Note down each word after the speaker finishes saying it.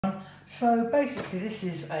So basically this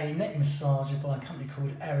is a neck massager by a company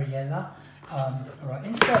called Arealer. Right,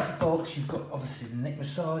 inside the box you've got obviously the neck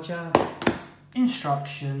massager,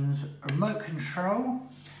 instructions, a remote control,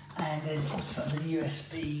 and there's also the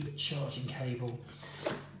USB charging cable.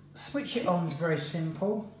 Switch it on is very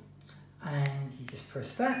simple, and you just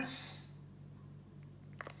press that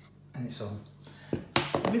and it's on.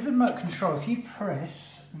 With the remote control, if you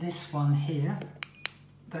press this one here,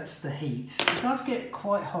 that's the heat. It does get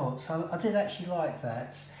quite hot, so I did actually like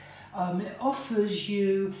that. It offers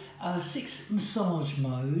you 6 massage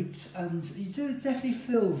modes, and you do definitely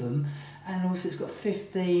feel them. And also it's got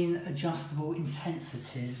 15 adjustable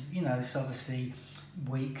intensities, you know, so obviously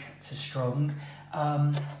weak to strong.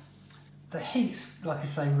 The heat's, like I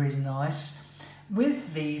say, really nice.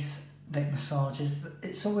 With these neck massages,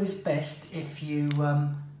 it's always best if you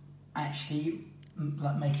actually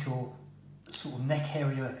like make your sort of neck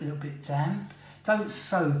area a little bit damp. Don't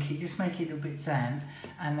soak it, just make it a little bit damp,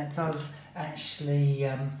 and that does actually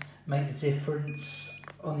make the difference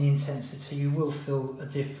on the intensity. You will feel a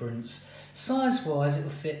difference. Size wise it will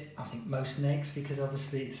fit, I think, most necks, because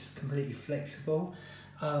obviously it's completely flexible.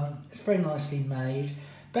 It's very nicely made.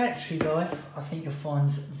 Battery life I think you'll find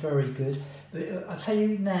is very good, but I tell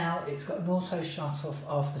you now, it's got an auto shut off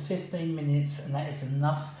after 15 minutes, and that is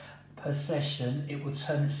enough per session. It will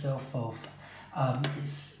turn itself off.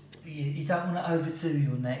 You don't want to overdo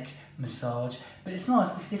your neck massage, but it's nice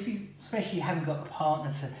because if you especially haven't got a partner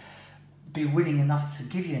to be willing enough to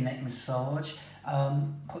give you a neck massage,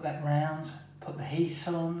 put that round, put the heat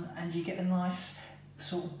on, and you get a nice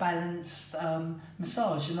sort of balanced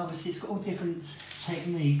massage. And obviously it's got all different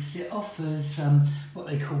techniques. It offers what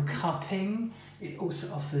they call cupping. It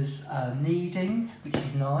also offers kneading, which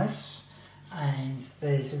is nice, and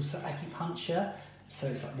there's also acupuncture. So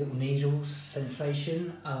it's like little needles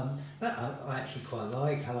sensation. That I actually quite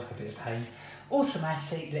like. I like a bit of pain.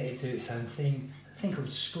 Automatic, let it do its own thing. A thing called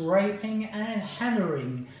scraping and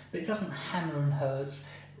hammering, but it doesn't hammer and hurt.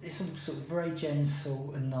 It's all sort of very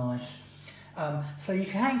gentle and nice. So you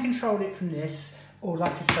can control it from this, or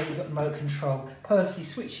like I say, you've got remote control. Personally,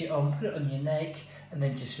 switch it on, put it on your neck, and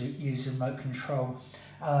then just use the remote control.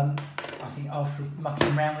 I think after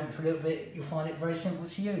mucking around with it for a little bit, you'll find it very simple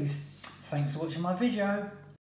to use. Thanks for watching my video.